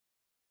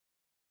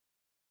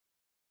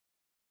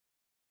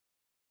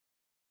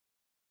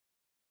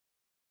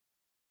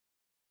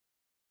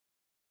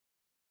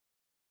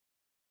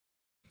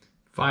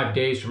5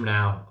 days from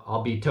now,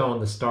 I'll be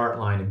towing the start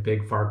line in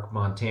Bigfork,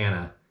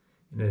 Montana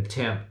in an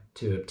attempt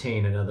to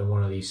obtain another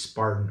one of these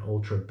Spartan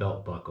Ultra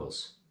belt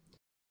buckles.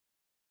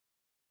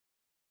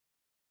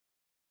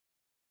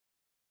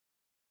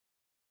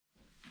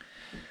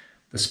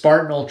 The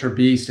Spartan Ultra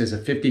Beast is a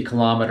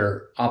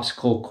 50-kilometer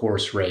obstacle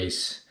course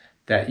race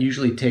that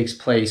usually takes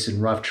place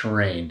in rough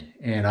terrain.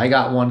 And I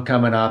got one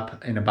coming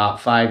up in about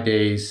 5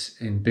 days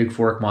in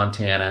Bigfork,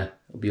 Montana.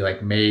 It'll be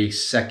like May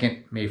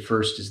 2nd, May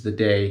 1st is the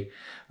day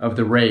of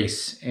the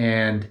race.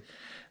 And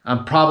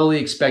I'm probably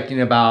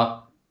expecting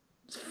about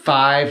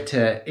 5,000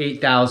 to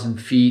 8,000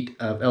 feet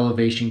of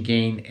elevation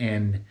gain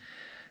and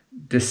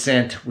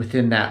descent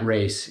within that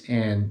race.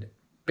 And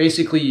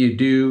basically you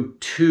do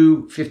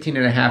two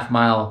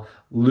 15.5-mile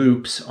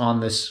loops on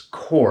this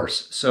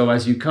course. So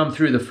as you come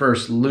through the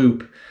first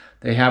loop,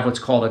 they have what's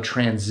called a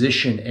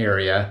transition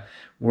area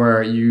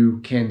where you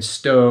can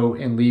stow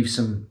and leave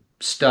some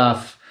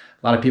stuff.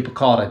 A lot of people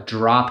call it a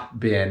drop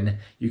bin.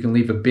 You can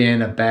leave a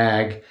bin, a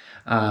bag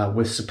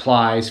with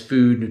supplies,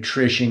 food,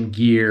 nutrition,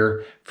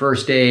 gear,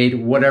 first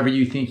aid, whatever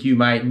you think you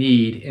might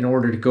need in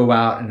order to go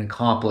out and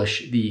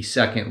accomplish the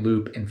second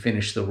loop and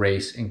finish the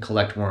race and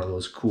collect one of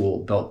those cool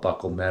belt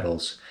buckle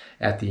medals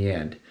at the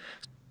end.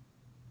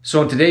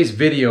 So in today's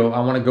video, I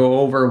want to go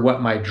over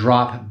what my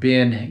drop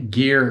bin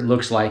gear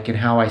looks like and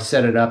how I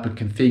set it up and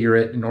configure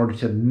it in order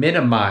to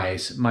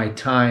minimize my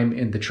time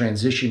in the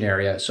transition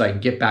area so I can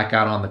get back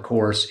out on the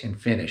course and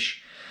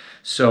finish.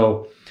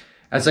 So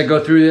as I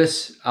go through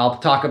this, I'll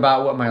talk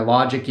about what my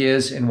logic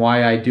is and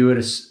why I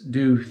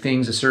do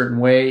things a certain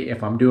way.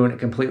 If I'm doing it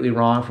completely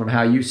wrong from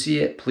how you see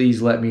it,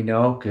 please let me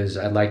know, because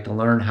I'd like to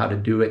learn how to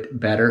do it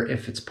better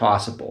if it's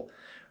possible.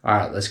 All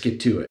right, let's get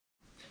to it.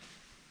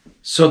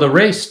 So the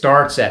race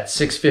starts at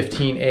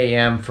 6:15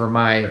 a.m. for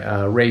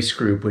my race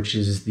group, which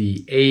is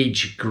the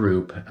age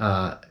group.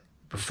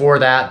 Before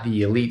that,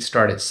 the elite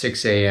start at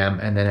 6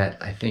 a.m. and then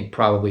at, I think,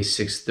 probably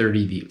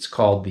 6:30, it's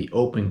called the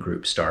open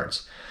group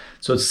starts.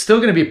 So it's still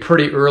going to be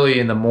pretty early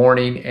in the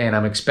morning, and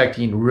I'm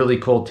expecting really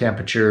cold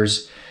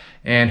temperatures.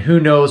 And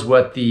who knows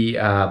what the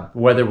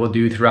weather will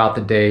do throughout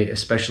the day,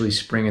 especially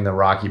spring in the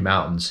Rocky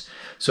Mountains.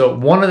 So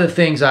one of the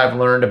things I've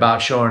learned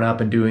about showing up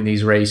and doing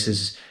these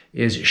races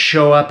is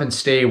show up and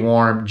stay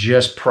warm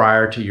just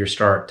prior to your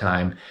start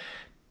time.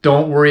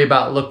 Don't worry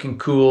about looking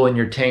cool in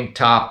your tank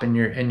top and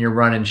your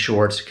running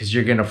shorts, because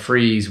you're going to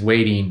freeze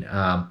waiting.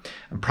 I'm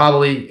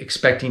probably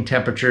expecting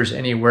temperatures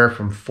anywhere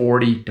from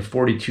 40 to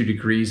 42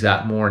 degrees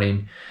that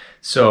morning.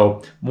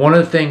 So one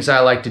of the things I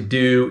like to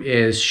do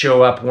is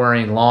show up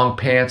wearing long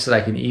pants that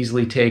I can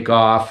easily take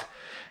off,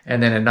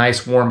 and then a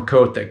nice warm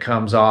coat that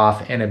comes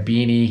off, and a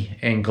beanie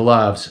and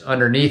gloves.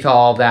 Underneath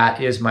all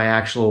that is my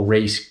actual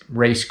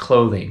race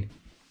clothing.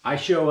 I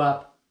show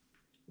up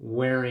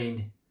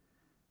wearing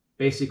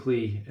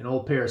basically an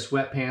old pair of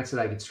sweatpants that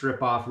I could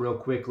strip off real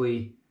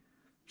quickly,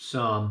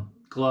 some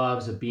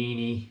gloves, a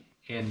beanie,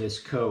 and this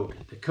coat.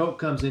 The coat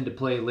comes into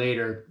play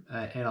later,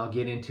 and I'll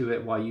get into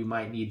it why you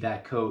might need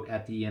that coat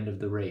at the end of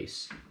the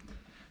race.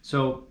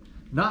 So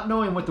not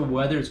knowing what the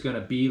weather is going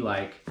to be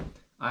like,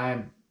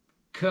 I'm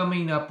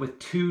coming up with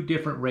two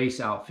different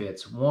race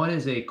outfits. One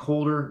is a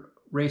colder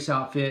race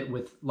outfit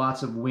with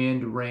lots of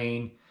wind,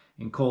 rain,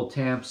 and cold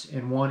temps,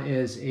 and one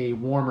is a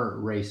warmer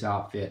race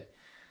outfit.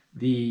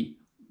 The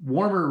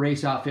warmer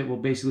race outfit will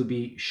basically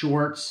be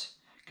shorts,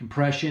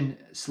 compression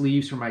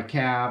sleeves for my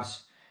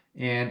calves,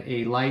 and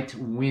a light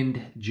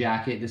wind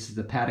jacket. This is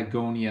the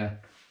Patagonia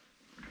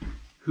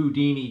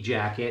Houdini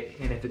jacket.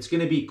 And if it's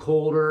going to be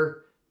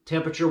colder,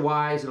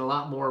 temperature-wise, and a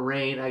lot more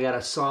rain, I got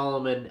a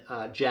Solomon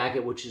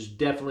jacket, which is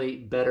definitely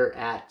better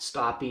at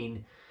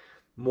stopping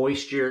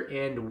moisture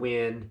and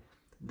wind.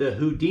 The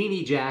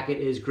Houdini jacket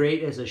is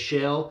great as a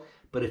shell,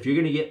 but if you're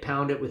going to get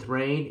pounded with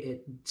rain,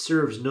 it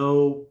serves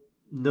no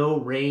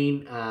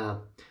rain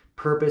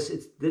purpose.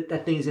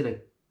 That thing's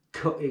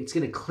it's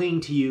going to cling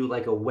to you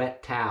like a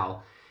wet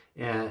towel.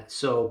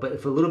 But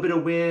if a little bit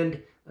of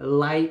wind,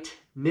 light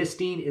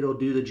misting, it'll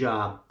do the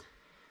job.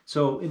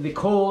 So in the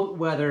cold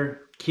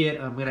weather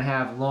kit, I'm going to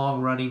have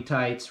long running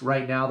tights.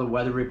 Right now the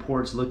weather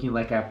report's looking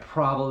like I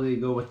probably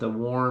go with the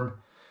warm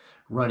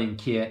running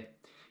kit.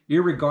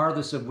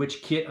 Irregardless of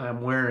which kit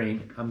I'm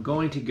wearing, I'm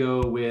going to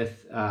go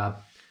with a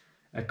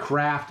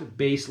Craft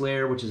base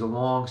layer, which is a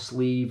long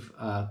sleeve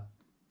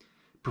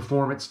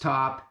performance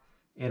top.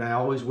 And I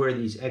always wear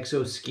these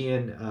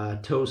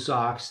ExoSkin toe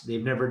socks.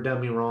 They've never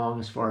done me wrong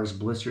as far as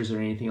blisters or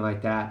anything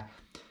like that.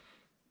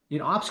 In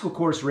obstacle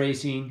course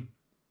racing,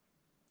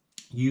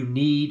 you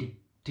need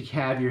to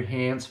have your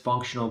hands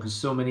functional, because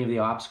so many of the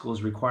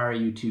obstacles require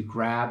you to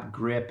grab,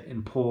 grip,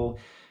 and pull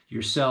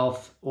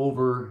yourself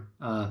over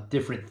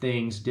different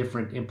things,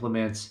 different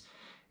implements.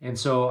 And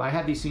so I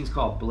have these things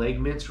called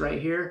Blegmints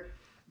right here.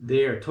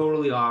 They are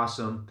totally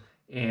awesome,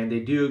 and they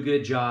do a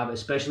good job,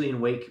 especially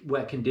in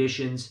wet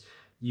conditions.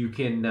 You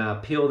can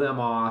peel them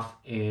off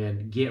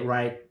and get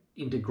right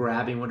into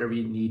grabbing whatever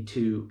you need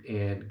to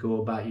and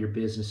go about your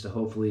business to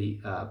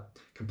hopefully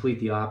complete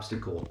the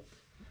obstacle.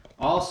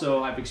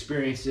 Also, I've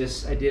experienced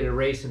this. I did a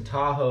race in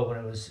Tahoe when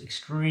it was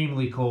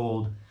extremely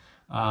cold.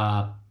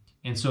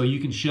 And so you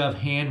can shove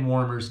hand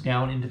warmers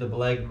down into the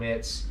leg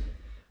mitts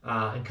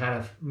and kind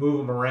of move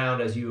them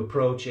around as you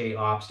approach a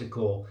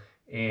obstacle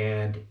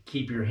and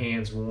keep your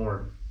hands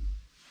warm.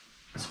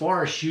 As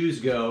far as shoes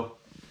go,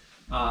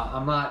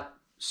 I'm not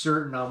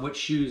certain on which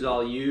shoes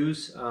I'll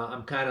use.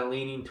 I'm kind of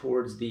leaning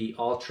towards the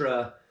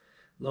Ultra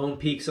Lone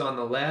Peaks on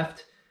the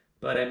left,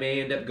 but I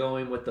may end up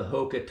going with the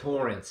Hoka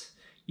Torrents.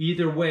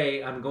 Either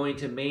way, I'm going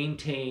to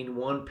maintain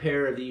one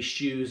pair of these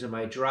shoes in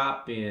my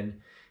drop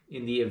bin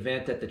in the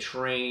event that the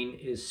terrain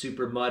is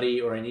super muddy,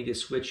 or I need to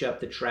switch up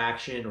the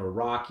traction or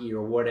rocky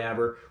or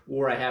whatever,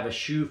 or I have a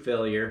shoe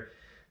failure.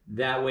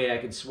 That way I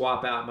can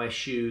swap out my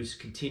shoes,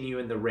 continue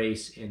in the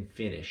race, and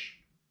finish.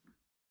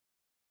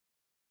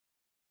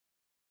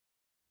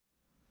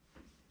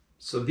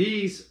 So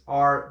these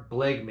are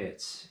Bleg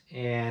mitts,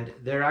 and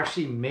they're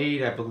actually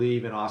made, I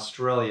believe, in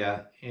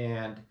Australia,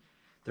 and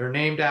they're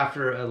named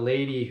after a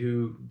lady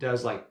who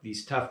does like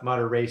these Tough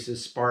Mudder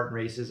races, Spartan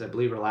races. I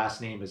believe her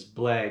last name is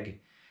Bleg,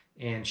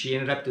 and she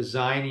ended up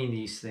designing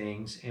these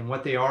things. And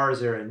what they are is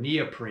they're a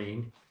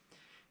neoprene,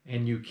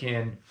 and you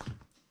can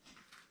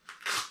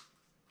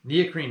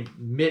neoprene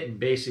mitten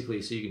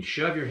basically, so you can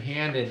shove your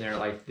hand in there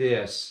like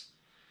this,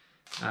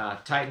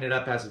 tighten it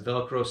up as a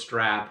Velcro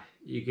strap.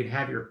 You can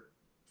have your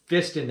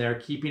fist in there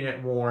keeping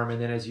it warm,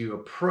 and then as you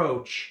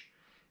approach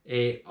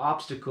a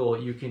obstacle,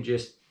 you can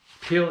just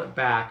peel it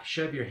back,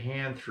 shove your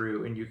hand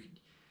through, and you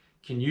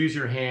can use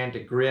your hand to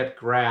grip,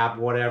 grab,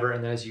 whatever,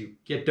 and then as you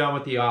get done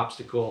with the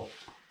obstacle,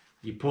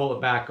 you pull it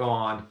back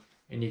on,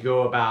 and you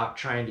go about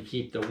trying to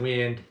keep the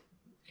wind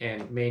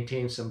and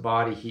maintain some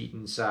body heat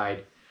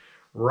inside.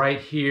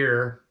 Right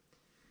here,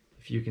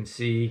 if you can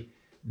see,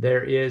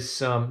 there is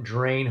some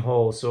drain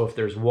holes, so if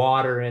there's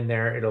water in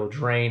there, it'll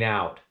drain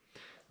out.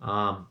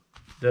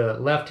 The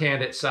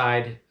left-handed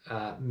side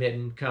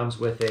mitten comes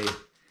with a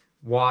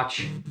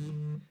watch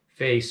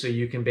face, so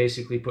you can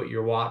basically put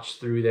your watch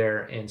through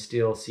there and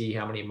still see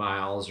how many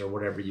miles or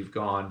whatever you've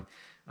gone.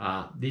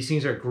 These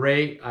things are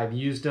great. I've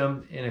used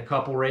them in a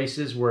couple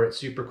races where it's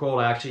super cold.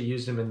 I actually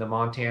used them in the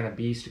Montana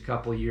Beast a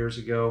couple years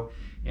ago,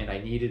 and I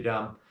needed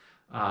them.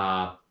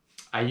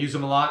 I use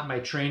them a lot in my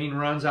training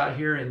runs out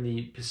here in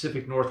the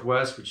Pacific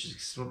Northwest, which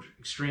is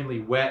extremely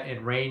wet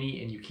and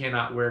rainy, and you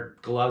cannot wear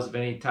gloves of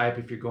any type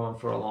if you're going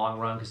for a long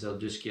run because they'll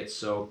just get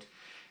soaked.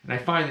 And I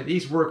find that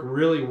these work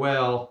really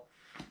well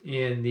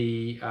in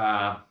the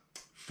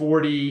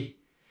 40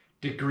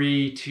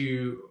 degree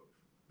to,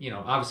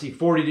 obviously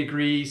 40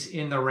 degrees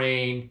in the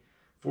rain,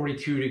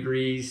 42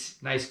 degrees,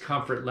 nice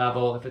comfort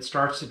level. If it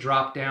starts to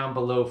drop down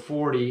below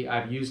 40,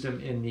 I've used them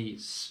in the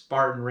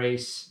Spartan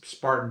race,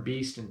 Spartan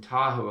Beast in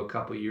Tahoe a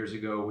couple years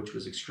ago, which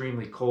was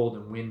extremely cold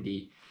and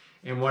windy.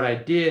 And what I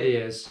did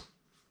is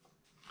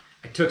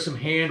I took some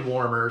hand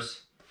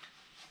warmers,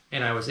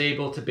 and I was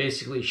able to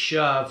basically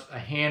shove a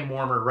hand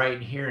warmer right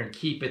in here and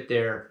keep it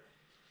there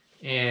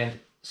and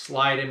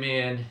slide them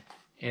in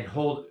and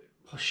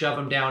shove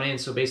them down in.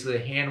 So basically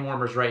the hand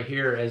warmer's right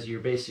here as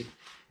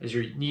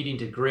you're needing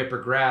to grip or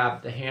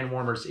grab, the hand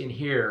warmer's in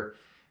here.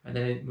 And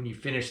then when you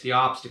finish the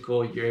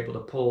obstacle, you're able to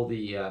pull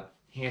the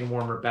hand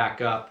warmer back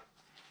up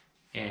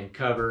and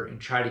cover and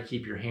try to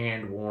keep your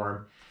hand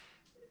warm.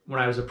 When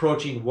I was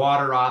approaching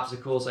water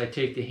obstacles, I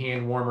take the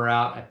hand warmer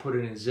out, I put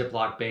it in a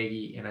Ziploc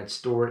baggie, and I'd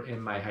store it in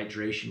my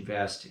hydration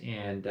vest,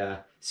 and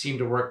seemed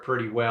to work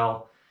pretty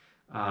well.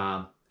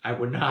 I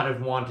would not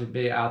have wanted to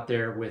be out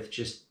there with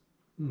just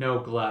no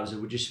gloves. It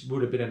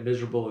would have been a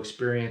miserable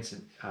experience.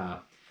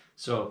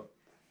 So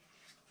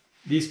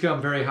these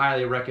come very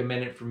highly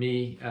recommended for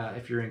me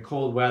if you're in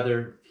cold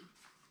weather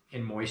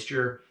and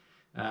moisture,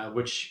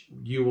 which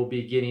you will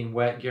be getting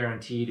wet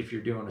guaranteed if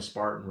you're doing a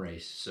Spartan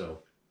race. So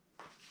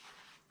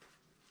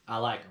I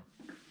like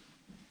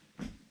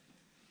them.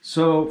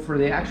 So for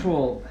the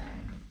actual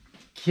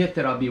kit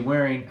that I'll be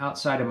wearing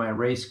outside of my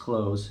race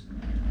clothes,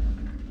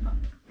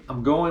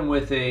 I'm going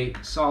with a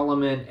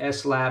Salomon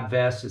S-Lab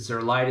vest. It's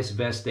their lightest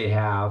vest they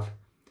have.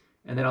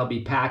 And then I'll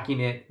be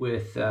packing it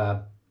with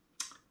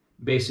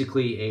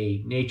basically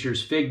a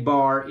Nature's Fig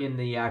bar in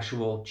the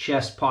actual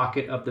chest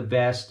pocket of the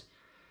vest.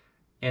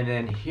 And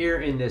then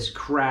here in this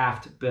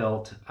craft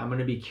belt, I'm going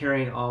to be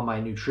carrying all my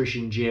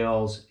nutrition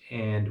gels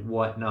and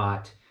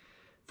whatnot.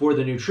 For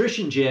the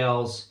nutrition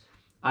gels,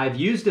 I've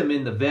used them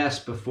in the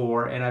vest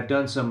before, and I've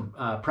done some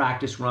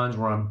practice runs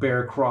where I'm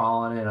bear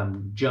crawling and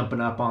I'm jumping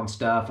up on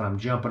stuff and I'm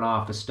jumping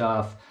off of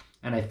stuff.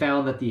 And I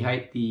found that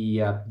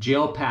the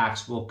gel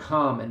packs will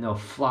come and they'll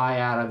fly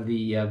out of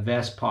the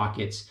vest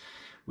pockets,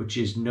 which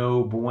is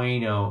no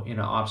bueno in an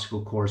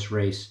obstacle course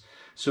race.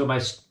 So my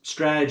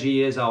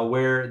strategy is I'll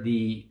wear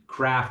the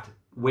craft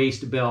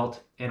waist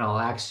belt and I'll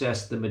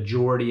access the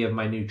majority of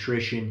my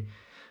nutrition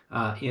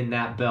in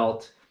that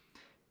belt.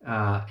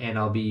 And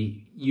I'll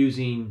be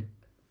using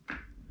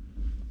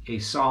a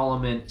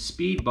Salomon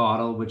speed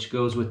bottle, which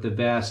goes with the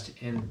vest,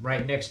 and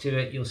right next to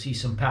it you'll see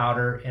some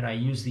powder, and I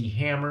use the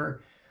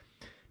Hammer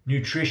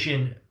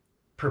Nutrition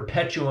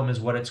Perpetuum is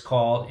what it's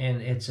called,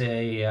 and it's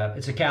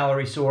a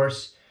calorie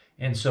source,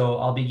 and so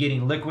I'll be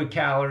getting liquid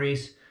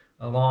calories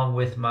along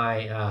with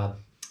my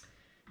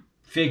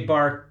fig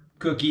bar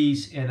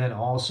cookies, and then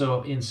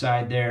also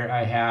inside there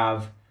I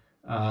have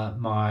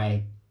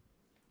my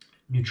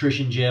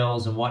nutrition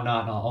gels and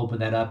whatnot, and I'll open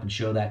that up and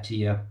show that to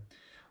you.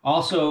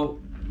 Also,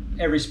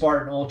 every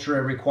Spartan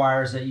Ultra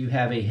requires that you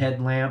have a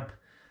headlamp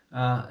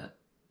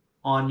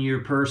on your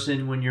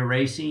person when you're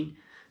racing.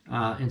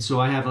 And so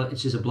I have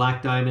it's just a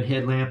black diamond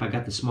headlamp. I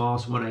got the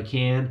smallest one I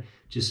can,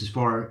 just as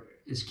far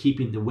as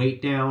keeping the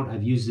weight down.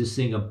 I've used this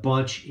thing a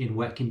bunch in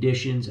wet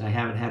conditions. I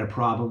haven't had a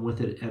problem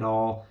with it at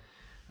all.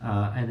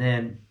 And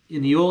then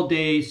in the old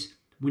days,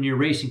 when you're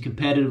racing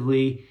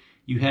competitively,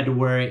 you had to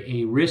wear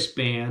a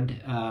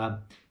wristband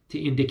to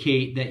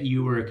indicate that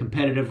you were a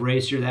competitive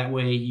racer. That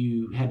way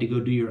you had to go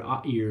do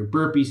your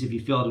burpees if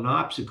you failed an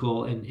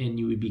obstacle, and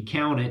you would be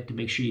counted to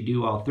make sure you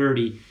do all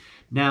 30.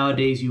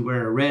 Nowadays you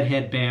wear a red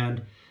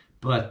headband,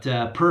 but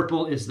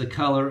purple is the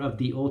color of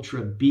the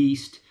Ultra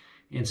Beast.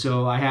 And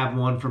so I have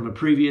one from a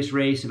previous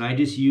race, and I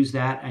just use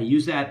that. I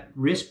use that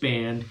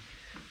wristband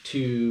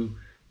to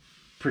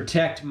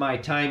protect my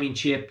timing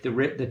chip.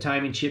 The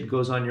timing chip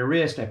goes on your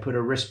wrist. I put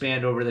a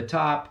wristband over the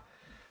top.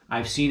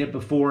 I've seen it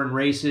before in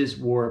races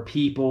where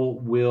people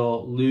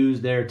will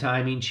lose their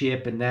timing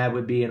chip, and that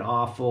would be an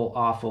awful,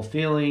 awful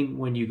feeling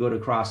when you go to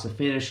cross the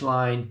finish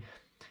line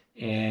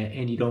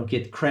and you don't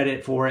get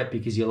credit for it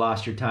because you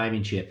lost your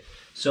timing chip.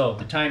 So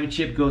the timing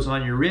chip goes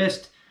on your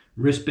wrist,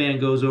 wristband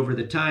goes over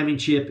the timing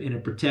chip, and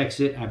it protects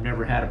it. I've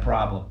never had a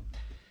problem.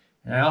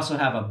 And I also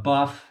have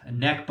a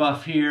neck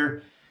buff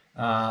here,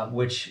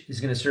 which is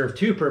going to serve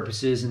two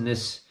purposes in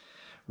this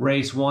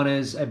race. One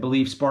is, I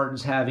believe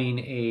Spartan's having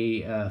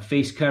a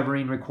face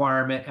covering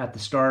requirement at the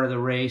start of the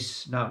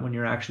race, not when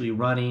you're actually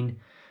running,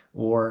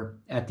 or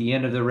at the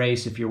end of the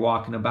race. If you're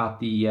walking about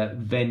the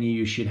venue,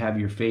 you should have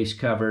your face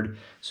covered.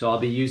 So I'll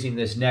be using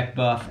this neck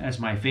buff as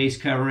my face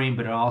covering,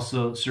 but it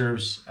also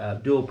serves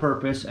dual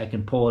purpose. I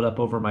can pull it up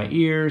over my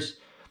ears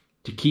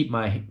to keep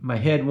my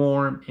head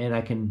warm, and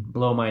I can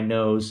blow my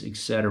nose,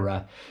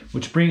 etc.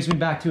 Which brings me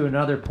back to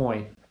another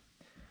point.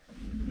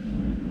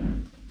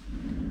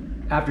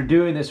 After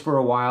doing this for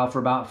a while, for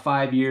about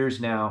 5 years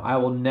now, I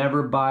will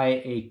never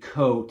buy a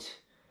coat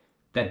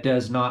that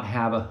does not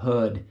have a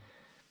hood.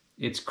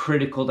 It's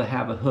critical to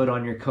have a hood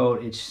on your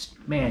coat. It's,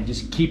 man,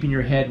 just keeping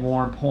your head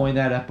warm, pulling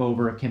that up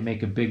over it can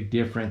make a big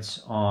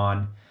difference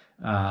on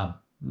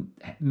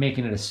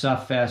making it a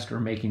suffest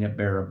or making it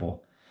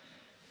bearable.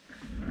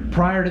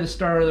 Prior to the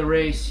start of the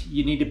race,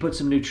 you need to put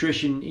some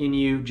nutrition in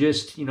you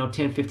just,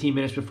 10-15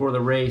 minutes before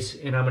the race,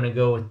 and I'm going to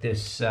go with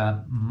this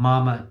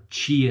Mama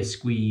Chia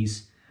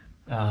Squeeze.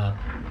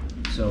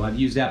 So I've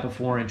used that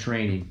before in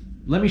training.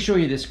 Let me show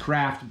you this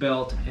craft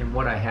belt and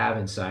what I have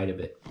inside of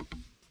it.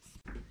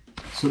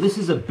 So this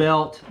is a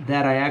belt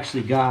that I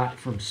actually got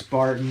from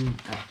Spartan.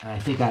 I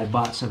think I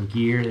bought some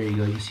gear. There you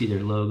go, you see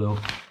their logo.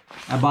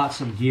 I bought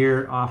some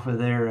gear off of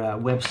their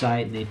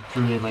website, and they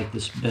threw in like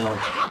this belt.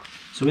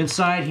 So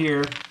inside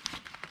here,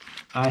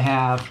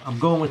 I'm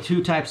going with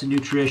two types of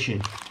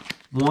nutrition.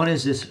 One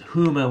is this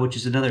Huma, which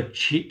is another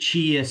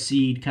chia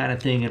seed kind of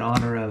thing in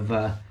honor of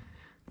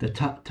the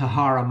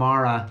Tahara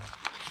Mara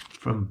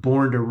from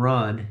Born to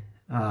Run,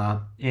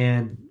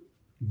 and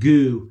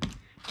goo.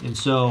 And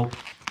so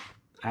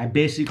I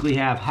basically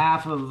have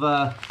half of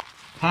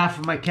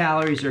my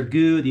calories are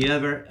goo. The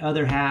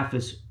other half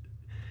is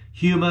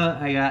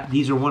Huma.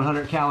 These are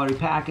 100 calorie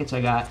packets.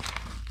 I got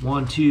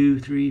 1, 2,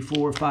 3,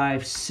 4,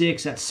 5,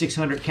 6. That's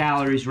 600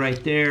 calories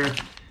right there.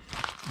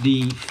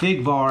 The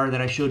fig bar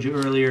that I showed you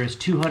earlier is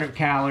 200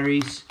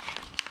 calories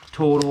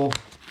total,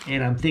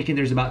 and I'm thinking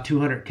there's about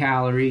 200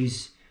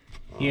 calories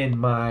in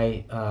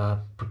my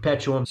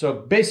Perpetuum. So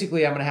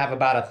basically I'm going to have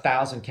about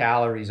 1,000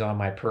 calories on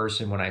my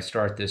person when I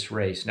start this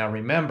race. Now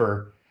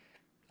remember,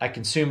 I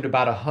consumed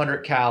about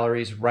 100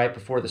 calories right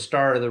before the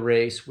start of the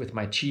race with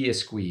my Chia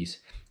Squeeze.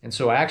 And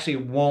so I actually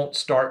won't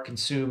start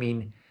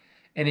consuming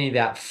any of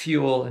that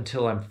fuel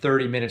until I'm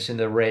 30 minutes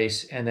into the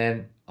race, and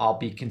then I'll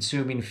be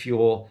consuming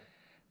fuel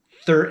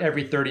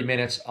every 30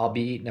 minutes. I'll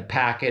be eating a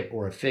packet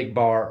or a fig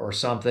bar or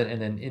something,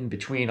 and then in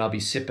between I'll be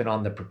sipping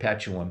on the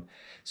Perpetuum.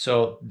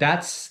 So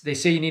they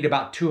say you need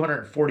about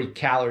 240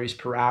 calories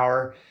per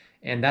hour,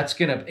 and that's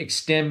going to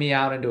extend me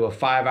out into a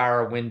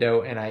 5-hour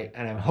window. And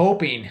I'm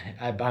hoping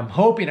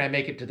I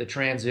make it to the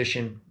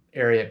transition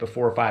area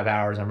before 5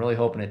 hours. I'm really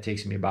hoping it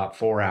takes me about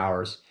 4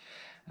 hours.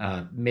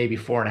 Maybe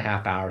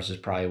 4.5 hours is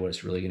probably what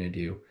it's really going to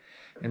do.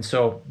 And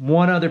so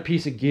one other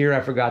piece of gear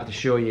I forgot to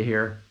show you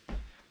here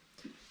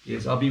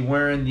is I'll be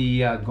wearing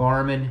the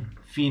Garmin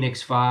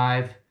Fenix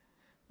 5.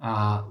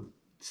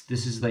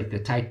 This is like the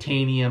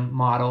titanium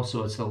model,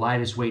 so it's the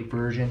lightest weight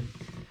version.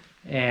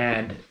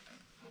 And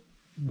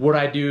what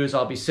I do is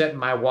I'll be setting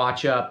my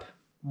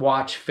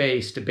watch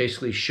face to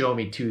basically show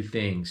me two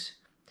things.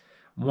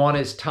 One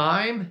is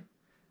time,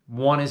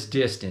 one is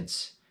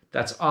distance.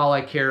 That's all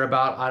I care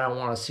about. I don't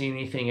want to see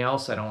anything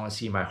else. I don't want to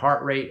see my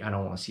heart rate. I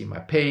don't want to see my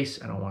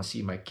pace. I don't want to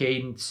see my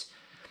cadence.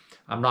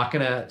 I'm not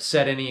going to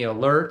set any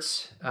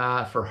alerts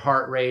for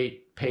heart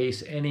rate,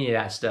 pace, any of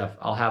that stuff.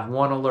 I'll have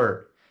one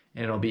alert,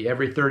 and it'll be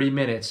every 30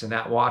 minutes, and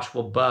that watch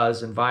will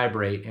buzz and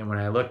vibrate. And when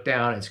I look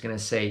down, it's going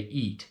to say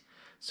eat.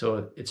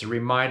 So it's a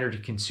reminder to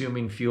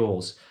consuming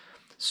fuels.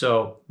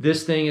 So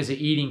this thing is an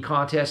eating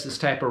contest, this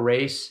type of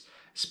race,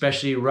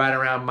 especially right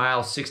around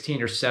mile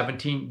 16 or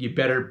 17.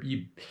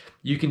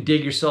 You can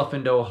dig yourself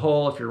into a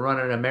hole. If you're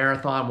running a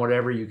marathon,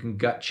 whatever, you can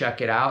gut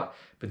check it out.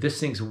 But this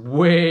thing's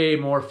way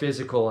more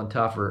physical and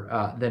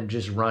tougher than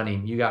just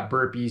running. You got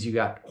burpees, you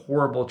got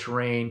horrible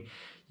terrain.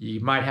 You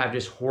might have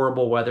just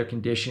horrible weather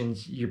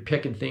conditions. You're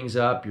picking things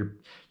up.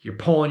 You're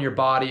pulling your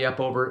body up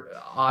over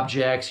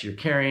objects. You're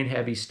carrying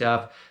heavy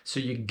stuff. So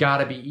you got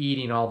to be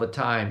eating all the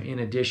time in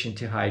addition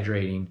to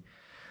hydrating.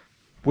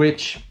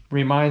 Which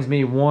reminds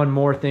me, one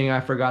more thing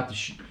I forgot to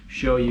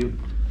show you.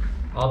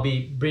 I'll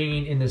be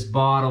bringing in this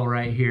bottle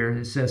right here.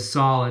 It says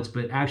solids,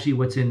 but actually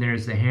what's in there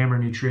is the Hammer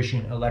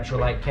Nutrition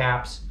electrolyte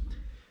caps.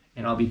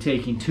 And I'll be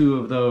taking 2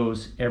 of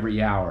those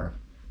every hour.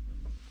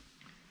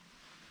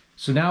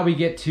 So now we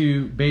get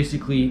to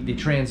basically the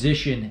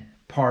transition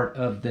part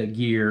of the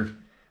gear.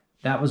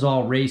 That was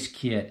all race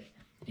kit.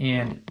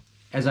 And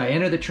as I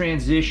enter the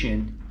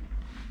transition,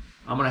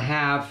 I'm gonna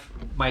have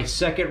my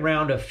second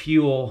round of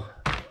fuel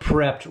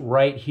prepped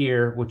right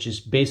here, which is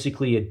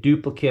basically a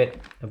duplicate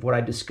of what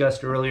I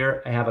discussed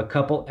earlier. I have a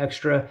couple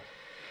extra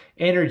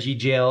energy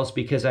gels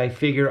because I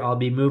figure I'll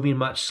be moving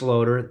much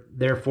slower.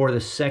 Therefore,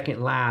 the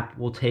second lap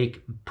will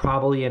take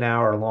probably an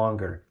hour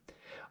longer.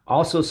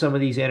 Also, some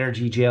of these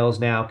energy gels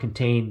now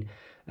contain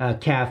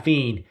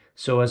caffeine.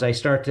 So as I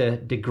start to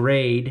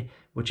degrade,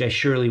 which I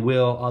surely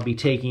will, I'll be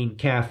taking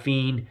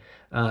caffeine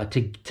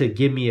to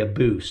give me a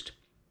boost.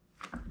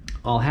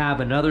 I'll have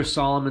another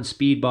Solomon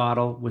Speed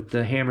bottle with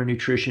the Hammer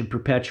Nutrition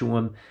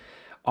Perpetuum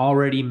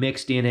already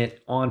mixed in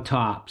it on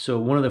top. So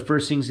one of the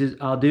first things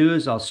I'll do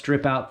is I'll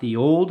strip out the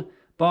old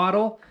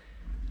bottle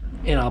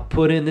and I'll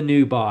put in the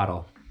new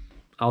bottle.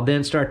 I'll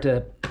then start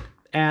to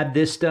add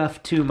this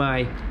stuff to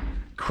my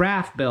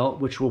craft belt,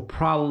 which will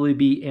probably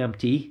be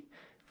empty.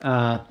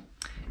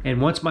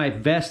 And once my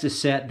vest is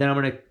set, then I'm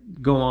going to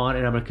go on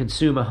and I'm going to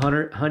consume a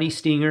honey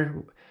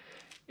stinger,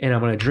 and I'm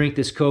going to drink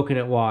this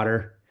coconut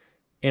water,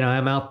 and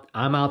I'm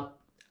out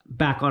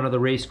back onto the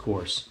race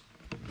course.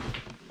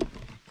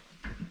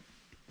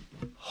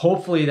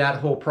 Hopefully that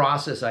whole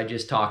process I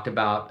just talked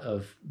about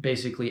of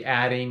basically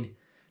adding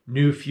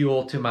new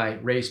fuel to my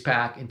race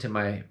pack into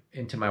my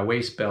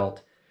waist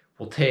belt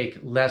will take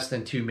less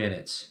than 2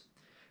 minutes.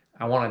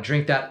 I want to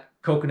drink that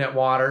coconut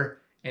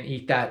water and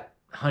eat that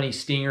honey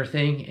stinger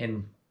thing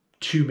in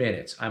 2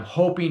 minutes. I'm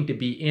hoping to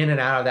be in and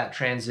out of that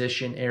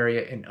transition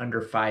area in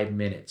under 5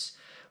 minutes.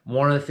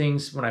 One of the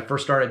things when I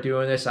first started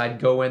doing this, I'd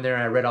go in there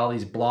and I read all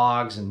these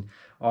blogs and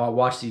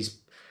watch these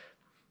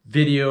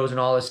videos and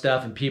all this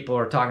stuff, and people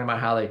are talking about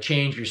how they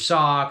change your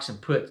socks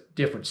and put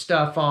different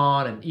stuff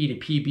on and eat a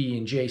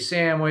PB&J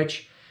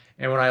sandwich.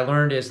 And what I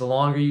learned is the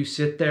longer you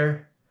sit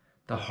there,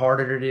 the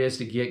harder it is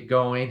to get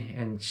going,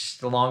 and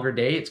the longer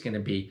day it's going to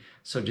be.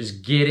 So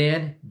just get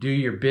in, do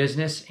your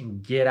business,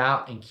 and get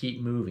out and keep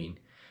moving.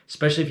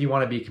 Especially if you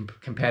want to be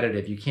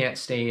competitive. You can't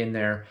stay in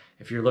there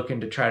if you're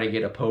looking to try to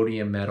get a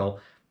podium medal.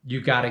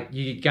 You gotta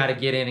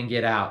get in and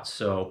get out.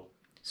 So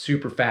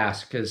super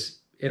fast, because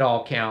it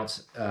all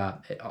counts.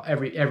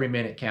 Every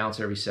minute counts.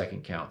 Every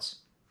second counts.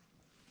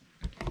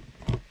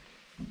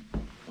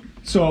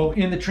 So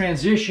in the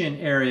transition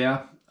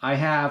area, I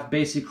have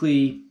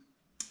basically,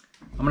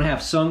 I'm gonna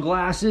have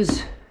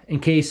sunglasses in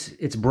case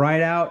it's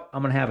bright out.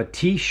 I'm gonna have a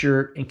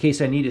t-shirt in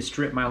case I need to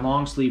strip my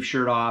long sleeve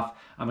shirt off.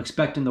 I'm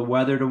expecting the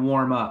weather to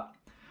warm up.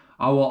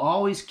 I will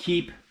always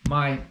keep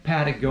my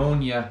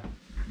Patagonia,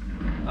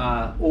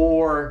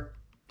 or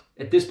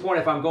at this point,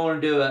 if I'm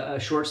going to do a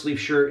short sleeve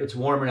shirt, it's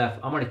warm enough,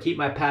 I'm going to keep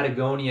my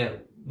Patagonia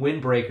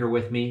windbreaker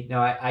with me.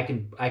 Now I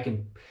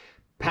can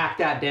pack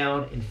that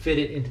down and fit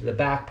it into the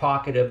back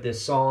pocket of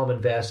this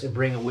Solomon vest and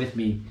bring it with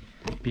me,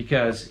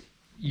 because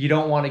you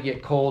don't want to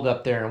get cold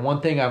up there. And one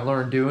thing I've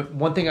learned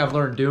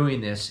doing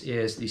this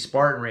is the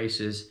Spartan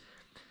races.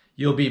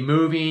 You'll be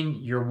moving,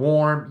 you're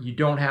warm, you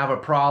don't have a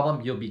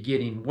problem, you'll be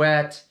getting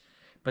wet,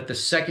 but the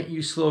second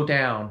you slow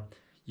down,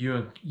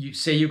 you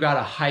say you got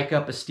to hike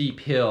up a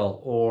steep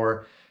hill,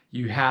 or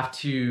you get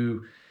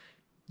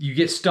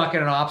stuck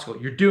in an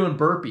obstacle. You're doing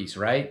burpees,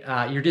 right?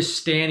 You're just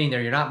standing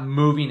there. You're not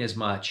moving as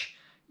much.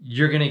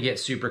 You're going to get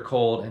super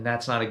cold, and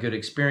that's not a good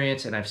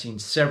experience. And I've seen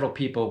several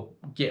people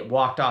get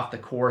walked off the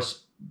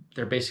course.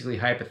 They're basically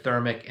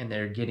hypothermic, and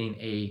they're getting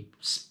a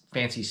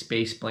fancy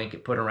space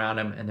blanket put around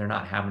them, and they're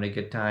not having a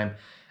good time.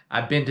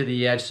 I've been to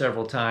the edge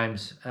several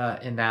times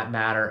in that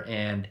matter,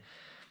 and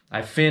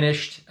I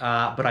finished,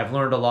 but I've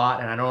learned a lot,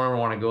 and I don't ever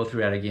want to go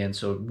through that again.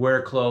 So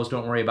wear clothes.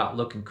 Don't worry about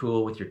looking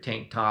cool with your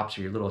tank tops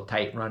or your little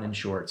tight running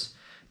shorts.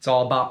 It's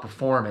all about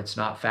performance,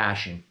 not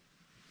fashion.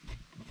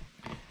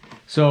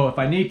 So if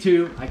I need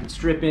to, I can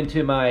strip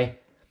into a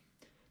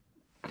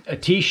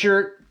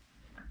t-shirt,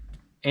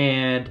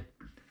 and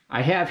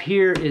I have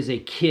here is a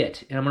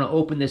kit, and I'm going to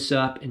open this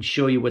up and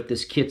show you what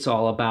this kit's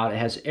all about. It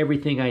has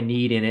everything I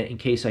need in it in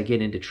case I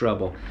get into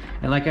trouble.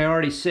 And like I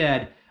already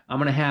said, I'm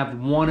going to have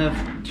one of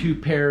 2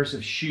 pairs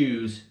of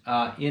shoes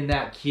in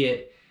that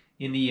kit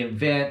in the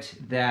event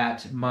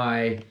that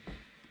my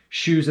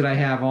shoes that I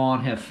have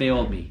on have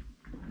failed me.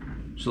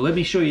 So let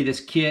me show you this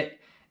kit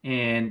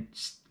and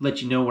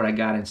let you know what I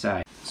got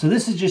inside. So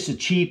this is just a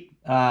cheap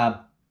bag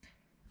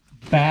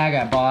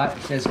I bought.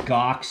 It says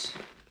Cox,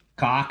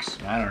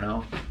 I don't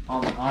know,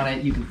 on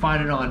it. You can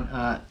find it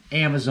on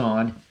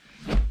Amazon.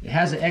 It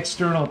has an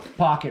external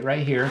pocket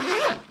right here.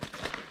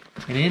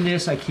 And in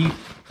this I keep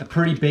a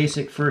pretty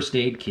basic first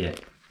aid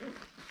kit.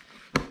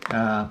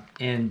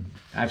 And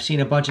I've seen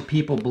a bunch of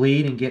people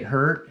bleed and get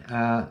hurt.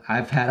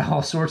 I've had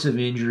all sorts of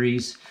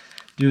injuries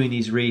doing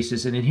these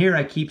races. And in here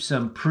I keep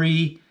some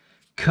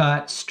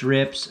pre-cut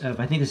strips of,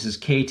 I think this is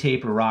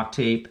K-tape or rock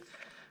tape,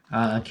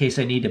 in case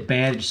I need to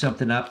bandage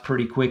something up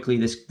pretty quickly.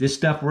 This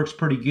stuff works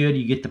pretty good.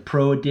 You get the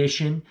Pro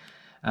Edition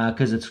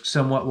because it's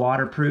somewhat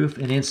waterproof.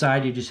 And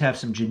inside you just have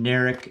some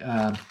generic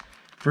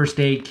first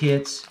aid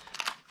kits,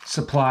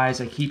 supplies.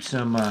 I keep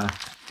some of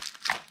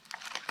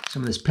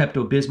this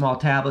Pepto-Bismol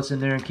tablets in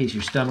there in case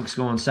your stomach's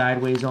going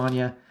sideways on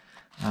you.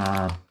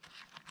 I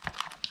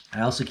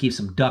also keep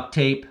some duct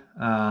tape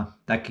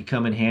that could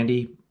come in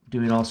handy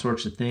doing all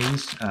sorts of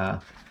things.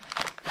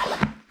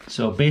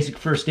 So basic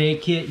first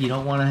aid kit. You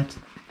don't want to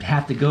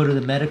have to go to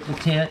the medical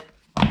tent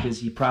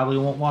because you probably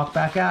won't walk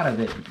back out of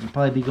it. You'll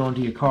probably be going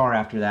to your car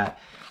after that.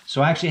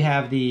 So I actually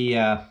have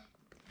the,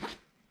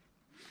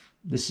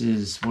 this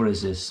is, what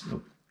is this?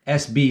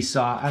 SB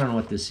saw. I don't know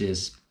what this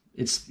is.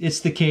 It's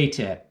the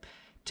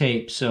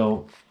K-tape.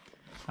 So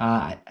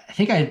I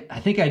think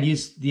I'd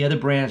use the other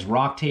brand's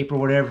rock tape or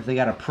whatever. If they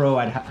got a Pro,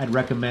 I'd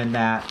recommend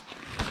that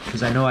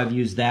because I know I've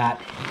used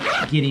that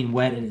getting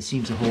wet and it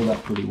seems to hold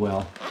up pretty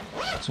well.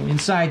 So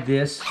inside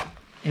this,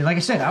 and like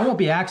I said, I won't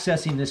be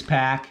accessing this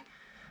pack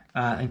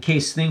in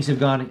case things have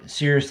gone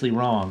seriously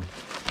wrong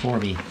for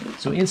me.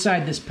 So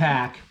inside this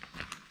pack,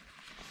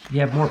 you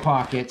have more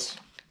pockets.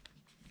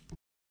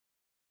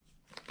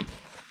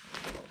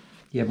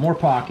 You have more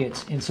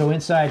pockets, and so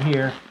inside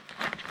here,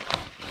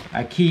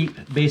 I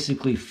keep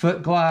basically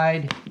foot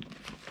glide,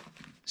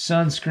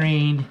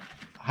 sunscreen,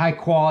 high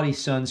quality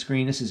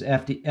sunscreen. This is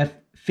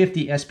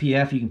 50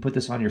 SPF. You can put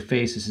this on your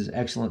face. This is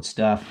excellent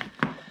stuff.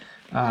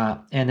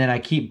 And then I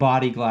keep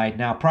body glide.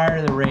 Now, prior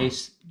to the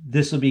race,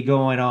 this will be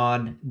going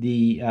on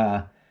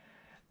the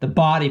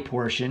body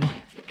portion,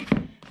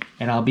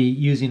 and I'll be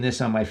using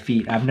this on my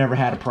feet. I've never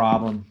had a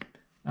problem.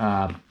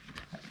 I've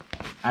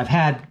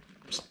had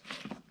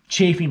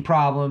chafing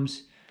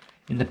problems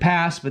in the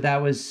past, but that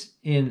was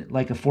in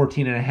like a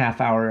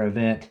 14.5-hour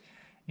event.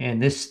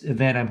 And this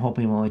event I'm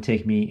hoping will only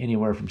take me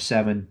anywhere from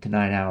 7 to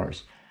 9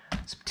 hours.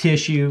 Some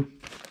tissue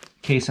in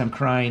case I'm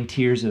crying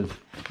tears of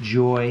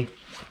joy.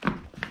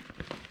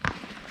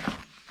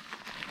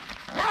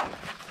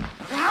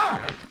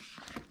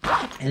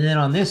 And then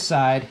on this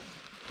side,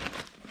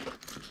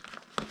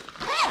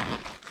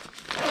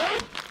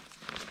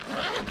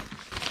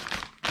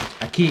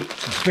 I keep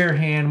some spare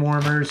hand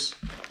warmers,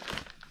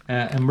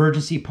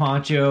 emergency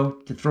poncho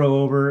to throw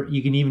over.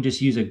 You can even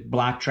just use a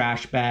black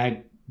trash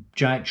bag,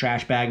 giant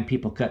trash bag, and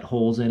people cut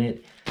holes in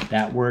it.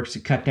 That works to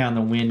cut down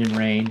the wind and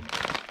rain.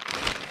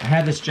 I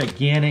have this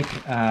gigantic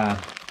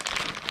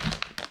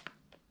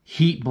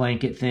heat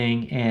blanket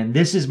thing, and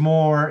this is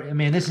more, I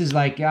mean, this is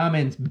like, I'm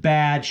in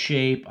bad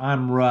shape,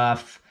 I'm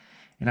rough,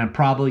 and I'm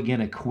probably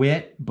gonna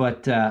quit,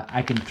 but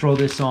I can throw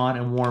this on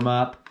and warm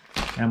up,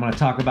 and I'm gonna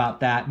talk about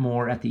that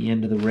more at the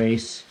end of the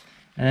race.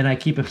 And then I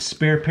keep a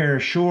spare pair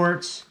of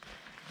shorts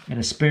and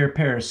a spare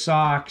pair of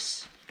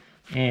socks,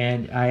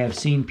 and I have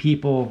seen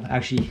people,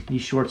 actually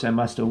these shorts I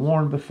must have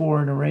worn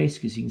before in a race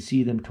because you can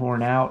see them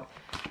torn out.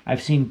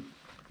 I've seen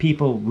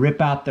people rip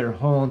out their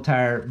whole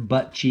entire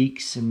butt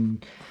cheeks,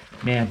 and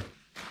man,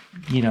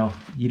 you know,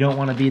 you don't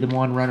want to be the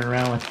one running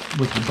around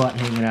with your butt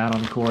hanging out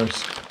on the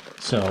course.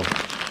 So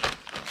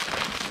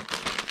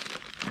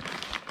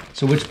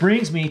which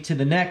brings me to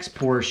the next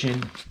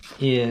portion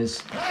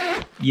is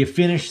you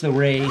finish the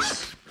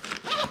race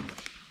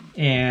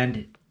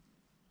and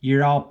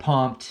you're all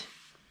pumped,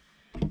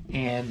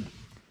 and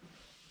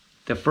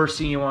the first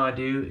thing you want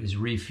to do is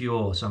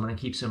refuel. So I'm going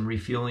to keep some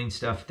refueling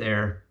stuff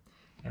there.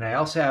 And I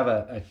also have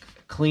a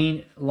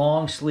clean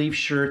long sleeve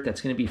shirt that's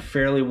going to be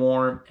fairly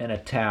warm and a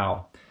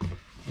towel.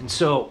 And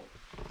so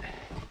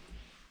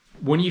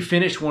when you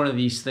finish one of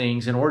these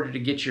things, in order to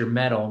get your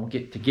medal,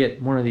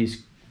 get one of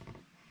these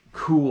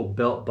cool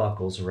belt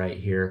buckles right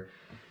here,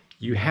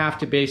 you have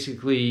to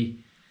basically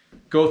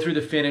go through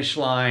the finish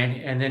line,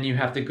 and then you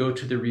have to go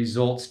to the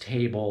results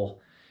table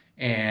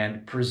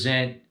and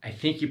present, I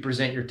think you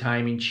present your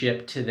timing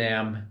chip to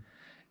them,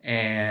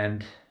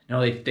 and no,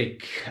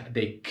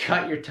 they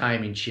cut your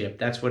timing chip.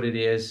 That's what it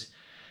is.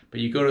 But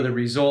you go to the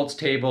results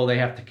table, they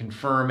have to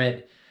confirm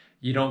it.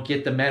 You don't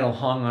get the medal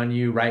hung on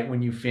you right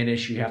when you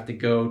finish. You have to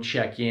go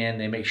check in.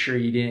 They make sure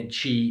you didn't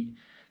cheat,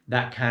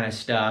 that kind of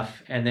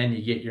stuff, and then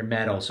you get your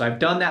medal. So I've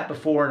done that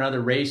before in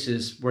other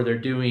races where they're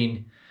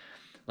doing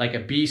like a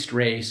beast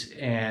race.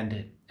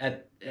 And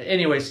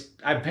anyways,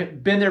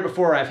 I've been there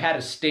before. I've had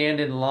to stand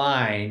in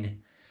line.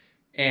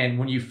 And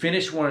when you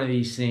finish one of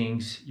these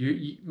things,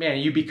 man,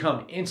 you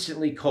become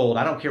instantly cold.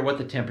 I don't care what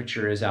the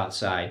temperature is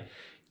outside.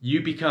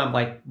 You become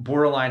like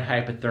borderline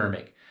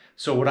hypothermic.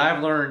 So what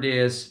I've learned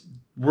is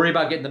worry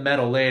about getting the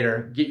medal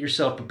later. Get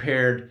yourself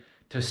prepared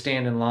to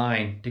stand in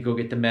line to go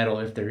get the medal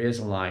if there is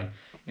a line.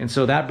 And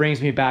so that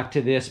brings me back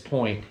to this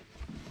point.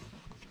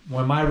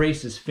 When my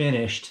race is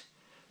finished,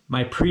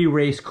 my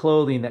pre-race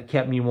clothing that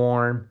kept me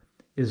warm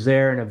is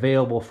there and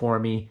available for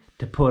me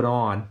to put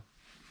on.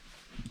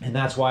 And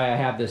that's why I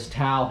have this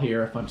towel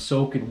here. If I'm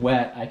soaking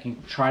wet, I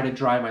can try to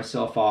dry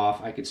myself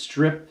off. I could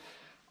strip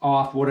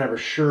off whatever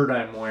shirt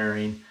I'm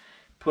wearing,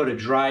 put a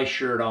dry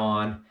shirt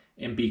on,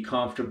 and be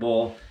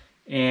comfortable.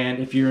 And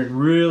if you're in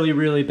really,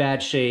 really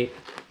bad shape,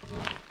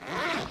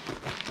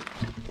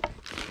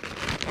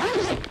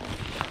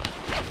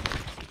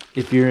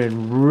 you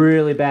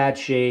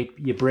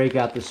break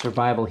out the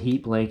survival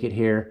heat blanket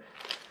here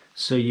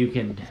so you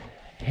can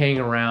hang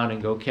around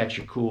and go get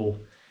your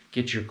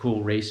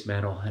cool race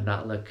medal and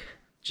not look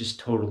just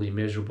totally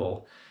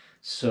miserable.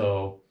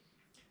 So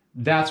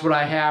that's what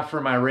I have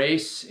for my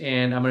race,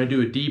 and I'm going to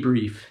do a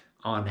debrief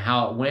on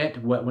how it went,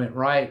 what went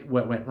right,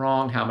 what went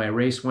wrong, how my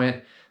race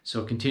went.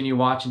 So continue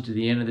watching to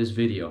the end of this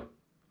video.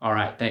 All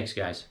right, thanks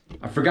guys.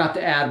 I forgot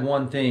to add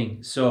one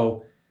thing.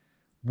 So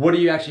what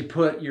do you actually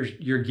put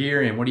your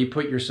gear in? What do you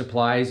put your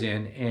supplies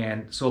in?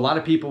 And so a lot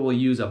of people will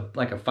use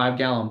like a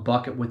 5-gallon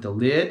bucket with a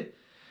lid.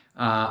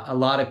 A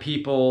lot of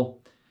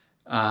people,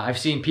 I've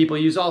seen people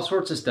use all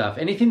sorts of stuff.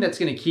 Anything that's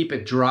going to keep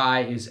it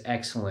dry is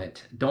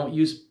excellent. Don't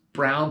use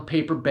brown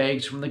paper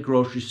bags from the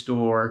grocery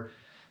store.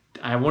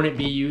 I wouldn't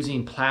be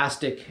using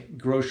plastic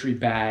grocery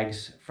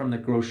bags from the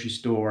grocery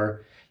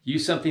store.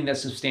 Use something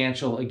that's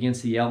substantial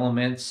against the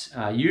elements.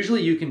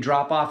 Usually you can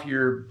drop off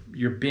your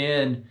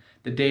bin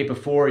the day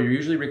before. You're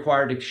usually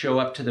required to show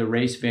up to the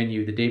race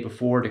venue the day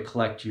before to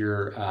collect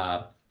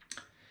your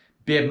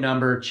bib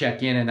number,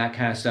 check in, and that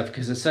kind of stuff,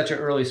 because it's such an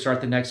early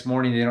start the next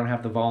morning. They don't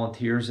have the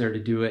volunteers there to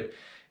do it,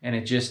 and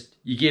it just,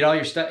 you get all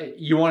your stuff.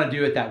 You want to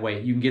do it that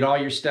way. You can get all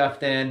your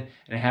stuff then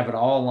and have it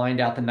all lined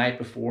out the night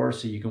before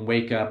so you can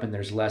wake up and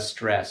there's less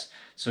stress.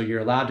 So you're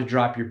allowed to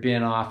drop your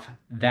bin off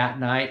that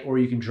night, or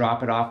you can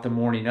drop it off the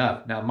morning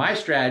of. Now my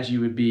strategy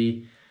would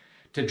be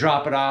to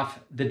drop it off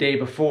the day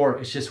before.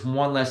 It's just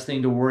one less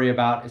thing to worry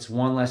about. It's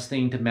one less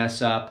thing to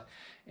mess up,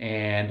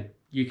 and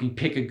you can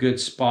pick a good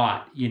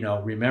spot. You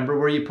know, remember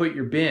where you put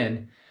your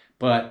bin,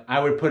 but I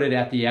would put it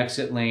at the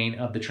exit lane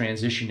of the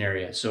transition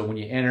area. So when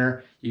you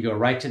enter, you go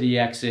right to the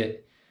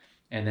exit,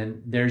 and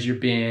then there's your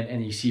bin,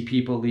 and you see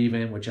people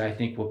leaving, which I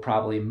think will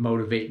probably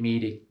motivate me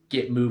to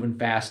get moving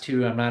fast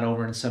too. I'm not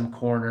over in some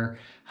corner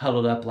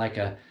huddled up like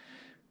a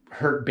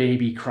hurt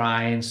baby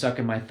crying,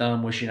 sucking my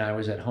thumb, wishing I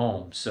was at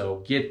home.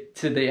 So get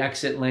to the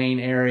exit lane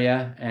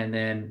area and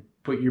then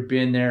put your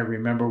bin there,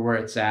 remember where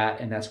it's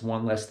at, and that's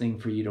one less thing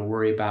for you to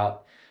worry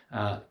about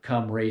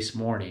come race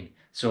morning.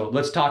 So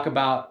let's talk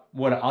about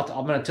what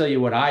I'm going to tell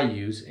you what I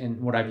use and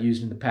what I've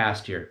used in the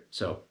past here.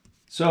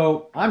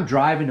 So I'm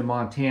driving to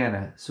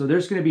Montana, so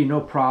there's going to be no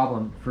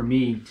problem for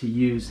me to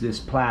use this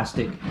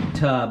plastic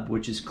tub,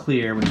 which is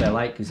clear, which I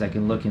like because I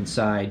can look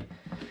inside.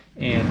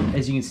 And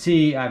as you can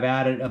see, I've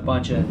added a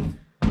bunch of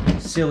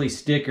silly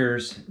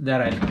stickers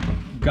that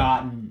I've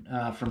gotten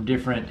from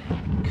different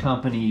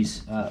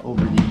companies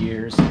over the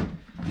years.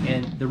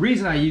 And the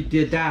reason I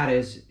did that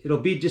is it'll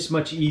be just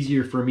much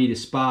easier for me to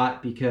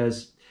spot,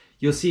 because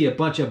you'll see a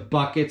bunch of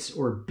buckets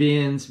or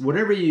bins,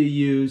 whatever you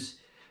use.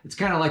 It's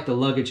kind of like the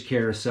luggage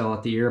carousel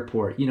at the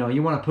airport. You know,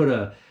 you want to put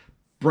a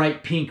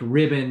bright pink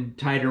ribbon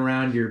tied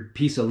around your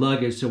piece of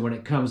luggage so when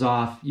it comes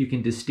off, you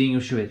can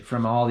distinguish it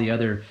from all the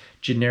other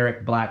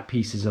generic black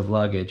pieces of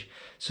luggage.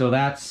 So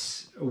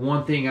that's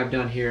one thing I've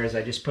done here, is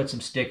I just put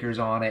some stickers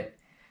on it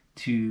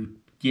to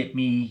get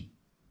me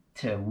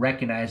to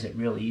recognize it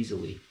real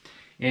easily.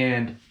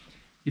 And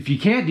if you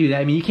can't do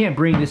that, I mean, you can't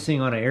bring this thing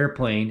on an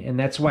airplane, and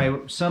that's why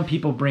some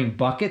people bring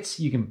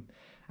buckets.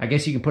 I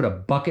guess you can put a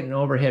bucket in an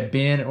overhead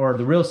bin, or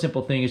the real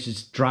simple thing is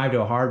just drive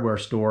to a hardware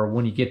store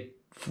when you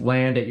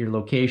land at your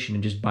location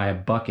and just buy a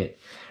bucket.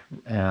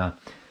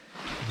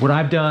 What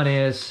I've done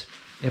is,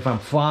 if I'm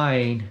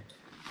flying,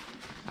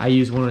 I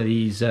use one of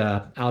these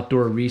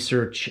outdoor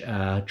research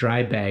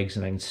dry bags,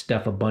 and I can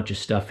stuff a bunch of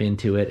stuff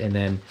into it, and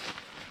then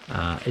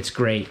it's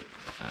great.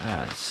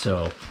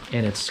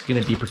 And it's going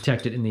to be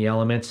protected in the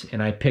elements,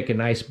 and I pick a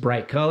nice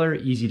bright color,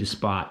 easy to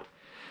spot.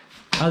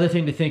 Other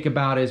thing to think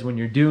about is when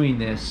you're doing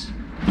this,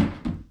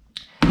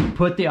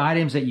 put the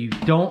items that you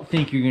don't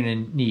think you're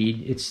going to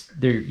need,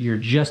 they're your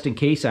just in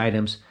case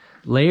items,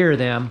 layer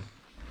them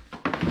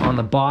on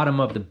the bottom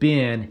of the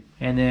bin,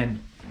 and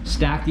then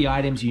stack the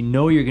items you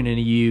know you're going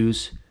to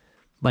use,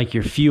 like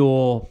your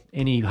fuel,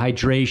 any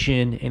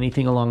hydration,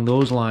 anything along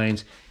those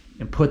lines,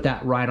 and put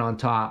that right on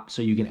top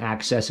so you can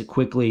access it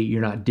quickly.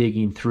 You're not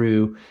digging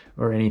through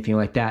or anything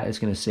like that. It's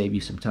going to save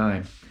you some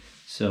time.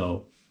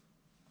 So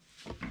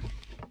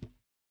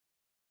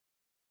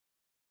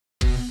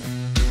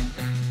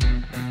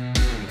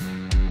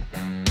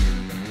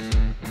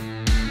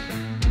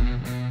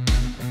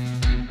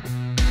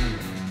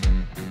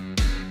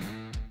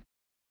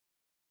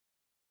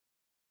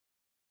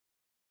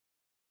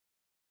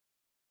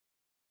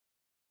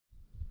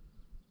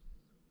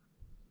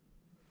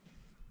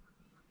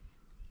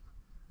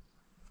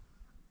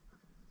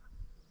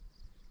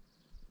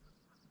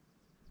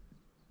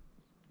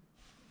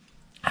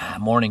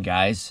Morning,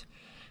 guys.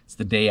 It's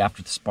the day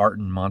after the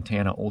Spartan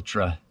Montana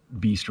Ultra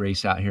Beast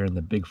race out here in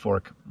the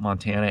Bigfork,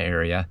 Montana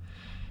area.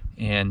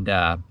 And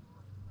yeah,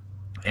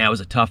 it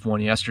was a tough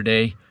one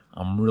yesterday.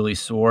 I'm really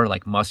sore,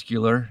 like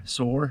muscular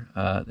sore.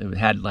 It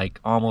had like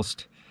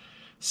almost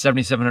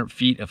 7,700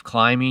 feet of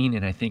climbing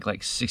and I think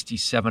like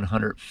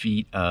 6,700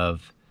 feet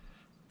of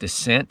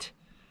descent.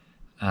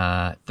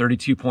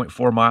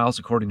 32.4 miles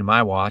according to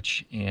my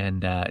watch,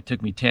 and it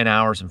took me 10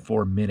 hours and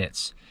 4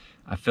 minutes.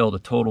 I failed a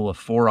total of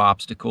 4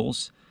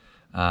 obstacles.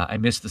 I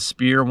missed the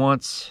spear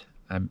once.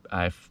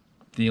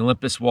 The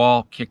Olympus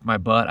wall kicked my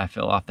butt. I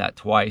fell off that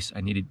twice.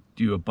 I needed to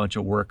do a bunch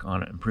of work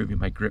on improving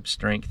my grip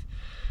strength,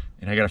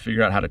 and I got to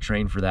figure out how to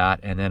train for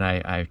that. And then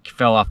I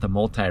fell off the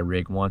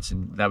multi-rig once,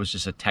 and that was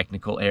just a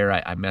technical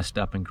error. I messed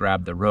up and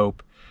grabbed the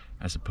rope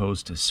as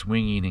opposed to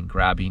swinging and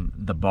grabbing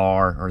the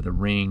bar or the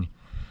ring.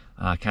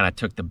 Kind of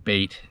took the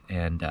bait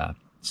and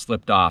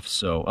slipped off.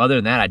 So other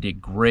than that, I did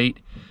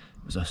great.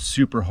 It was a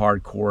super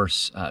hard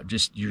course.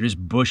 You're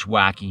just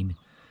bushwhacking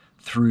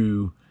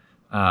through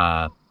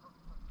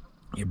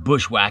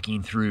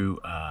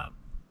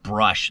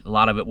brush. A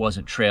lot of it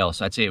wasn't trail,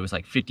 so I'd say it was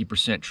like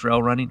 50%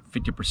 trail running,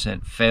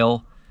 50%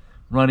 fell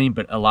running,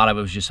 but a lot of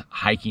it was just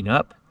hiking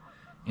up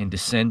and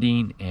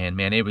descending. And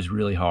man, it was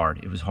really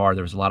hard. It was hard.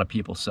 There was a lot of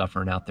people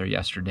suffering out there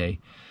yesterday,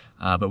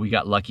 but we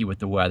got lucky with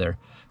the weather.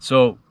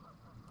 So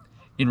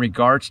in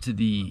regards to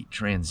the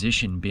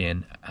transition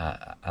bin,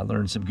 I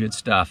learned some good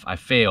stuff. I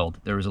failed.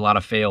 There was a lot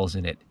of fails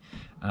in it.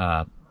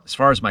 As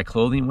far as my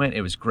clothing went,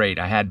 it was great.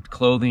 I had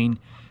clothing.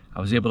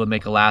 I was able to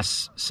make a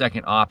last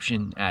second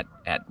option at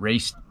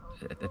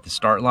the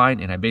start line,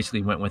 and I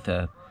basically went with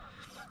a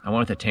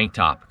tank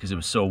top because it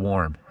was so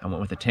warm. I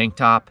went with a tank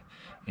top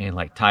and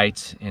like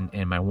tights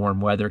and my warm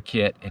weather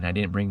kit, and I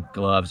didn't bring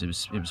gloves. It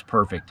was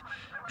perfect.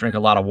 Drank a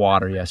lot of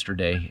water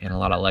yesterday and a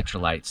lot of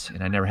electrolytes,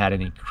 and I never had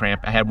any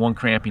cramp. I had one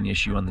cramping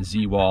issue on the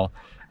Z-wall.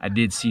 I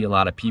did see a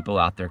lot of people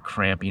out there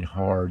cramping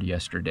hard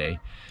yesterday,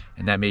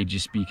 and that may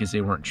just be because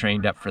they weren't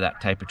trained up for that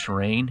type of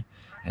terrain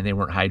and they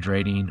weren't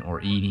hydrating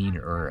or eating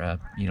or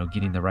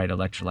getting the right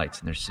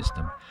electrolytes in their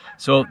system.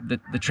 So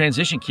the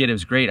transition kit, it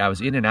was great. I was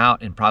in and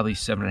out in probably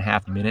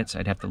 7.5 minutes.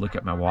 I'd have to look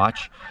at my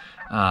watch,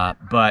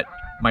 but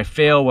my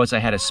fail was I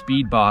had a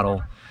speed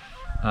bottle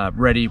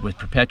ready with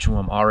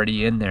Perpetuum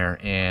already in there,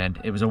 and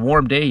it was a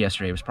warm day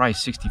yesterday. It was probably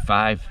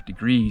 65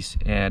 degrees,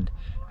 and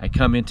I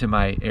come into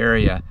my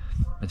area,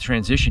 the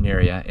transition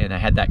area, and I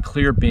had that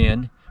clear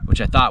bin, which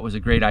I thought was a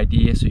great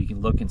idea so you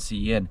can look and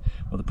see in.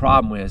 Well, the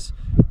problem is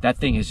that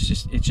thing is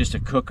just a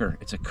cooker.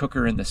 It's a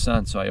cooker in the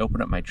sun. So I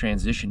opened up my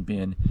transition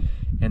bin,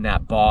 and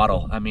that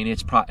bottle, I mean,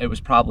 it was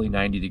probably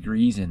 90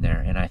 degrees in there,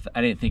 and I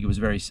didn't think it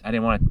was I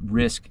didn't want to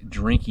risk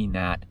drinking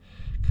that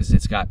because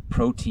it's got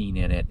protein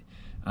in it.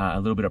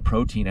 A little bit of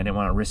protein. I didn't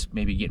want to risk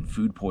maybe getting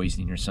food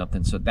poisoning or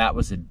something. So that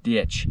was a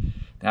ditch.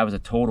 That was a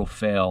total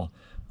fail.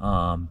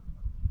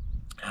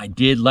 I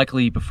did,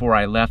 luckily, before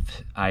I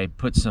left, I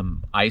put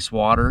some ice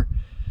water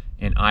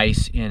and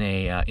ice in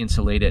a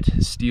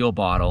insulated steel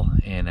bottle,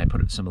 and I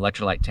put some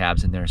electrolyte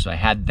tabs in there. So I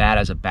had that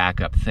as a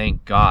backup,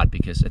 thank God,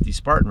 because at these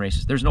Spartan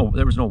races, there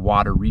was no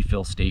water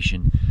refill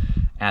station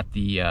at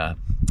the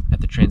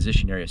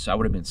transition area, so I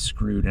would have been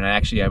screwed. And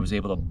I was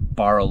able to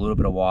borrow a little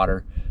bit of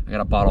water. I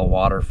got a bottle of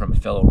water from a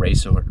fellow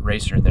racer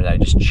in there that I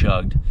just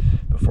chugged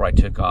before I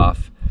took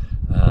off.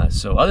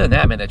 So other than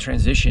that, man, the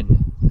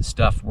transition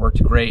stuff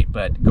worked great.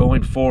 But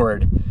going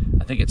forward,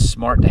 I think it's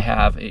smart to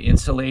have an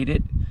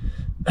insulated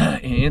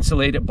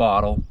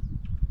bottle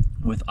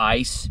with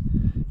ice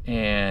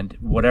and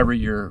whatever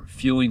your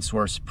fueling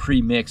source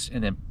pre-mix,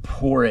 and then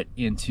pour it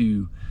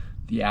into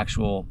the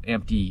actual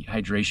empty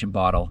hydration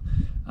bottle.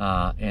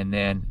 And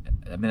then,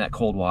 I mean, that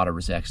cold water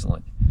was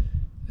excellent.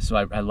 So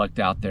I lucked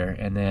out there.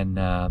 And then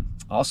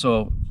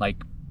also,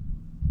 like,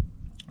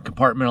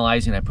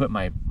 compartmentalizing, I put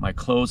my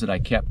clothes that I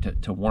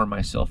kept to warm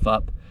myself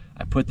up.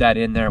 I put that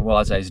in there. Well,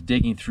 as I was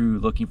digging through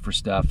looking for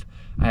stuff,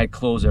 I had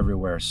clothes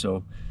everywhere.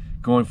 So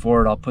going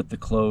forward, I'll put the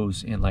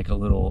clothes in like a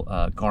little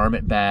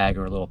garment bag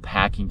or a little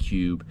packing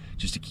cube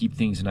just to keep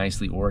things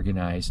nicely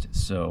organized.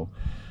 So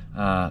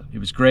it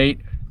was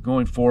great.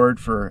 Going forward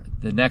for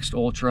the next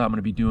Ultra, I'm going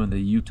to be doing the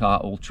Utah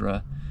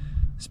Ultra,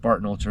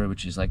 Spartan Ultra,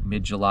 which is like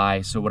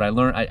mid-July. So what I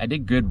learned, I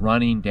did good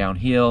running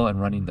downhill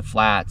and running the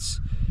flats,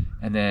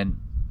 and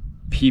then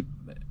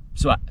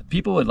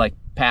people would like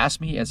pass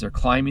me as they're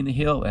climbing the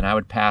hill, and I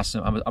would pass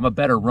them. I'm a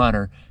better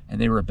runner,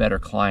 and they were a better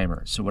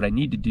climber. So what I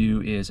need to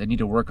do is I need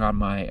to work on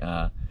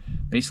my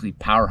basically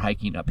power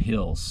hiking up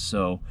hills.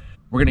 So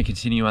we're going to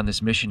continue on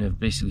this mission of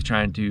basically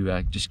trying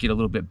to just get a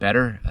little bit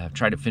better,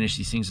 try to finish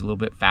these things a little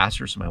bit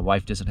faster so my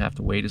wife doesn't have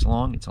to wait as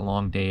long. It's a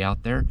long day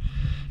out there,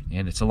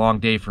 and it's a long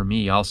day for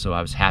me also.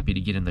 I was happy to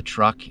get in the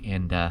truck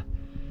and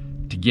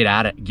to get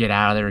out of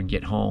there and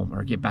get home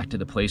or get back to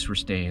the place we're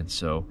staying.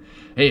 So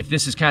hey, if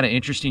this is kind of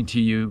interesting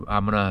to you,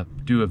 I'm going to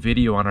do a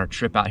video on our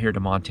trip out here to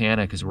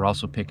Montana, because we're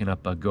also picking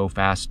up a Go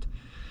Fast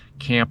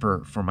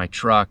camper for my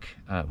truck,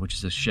 which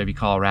is a Chevy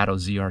Colorado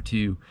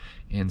ZR2,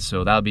 And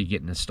so that'll be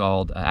getting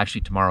installed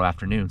actually tomorrow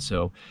afternoon.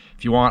 So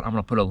if you want, I'm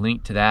going to put a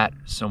link to that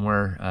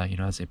somewhere, you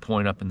know, as they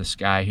point up in the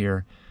sky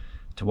here,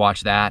 to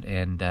watch that.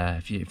 And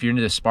if you're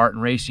into the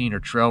Spartan racing or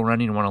trail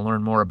running and want to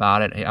learn more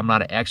about it, I'm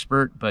not an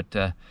expert,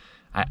 but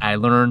I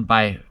learned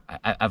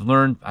I've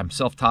learned, I'm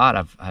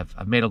self-taught.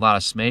 I've made a lot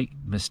of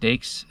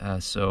mistakes.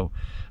 So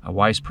a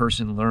wise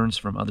person learns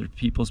from other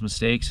people's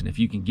mistakes. And if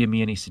you can give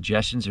me any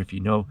suggestions, or if you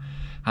know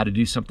how to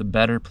do something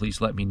better, please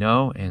let me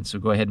know. And so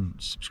go ahead and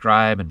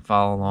subscribe and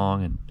follow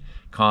along and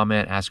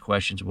comment, ask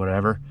questions,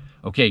 whatever.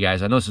 Okay,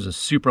 guys, I know this is a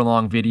super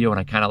long video, and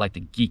I kind of like to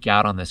geek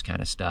out on this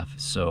kind of stuff.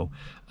 So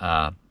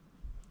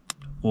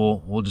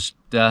we'll just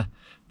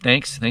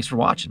thanks for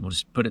watching. We'll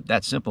just put it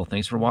that simple.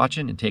 Thanks for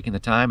watching and taking the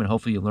time, and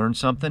hopefully you learned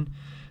something.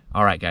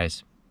 All right,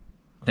 guys.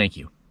 Thank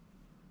you.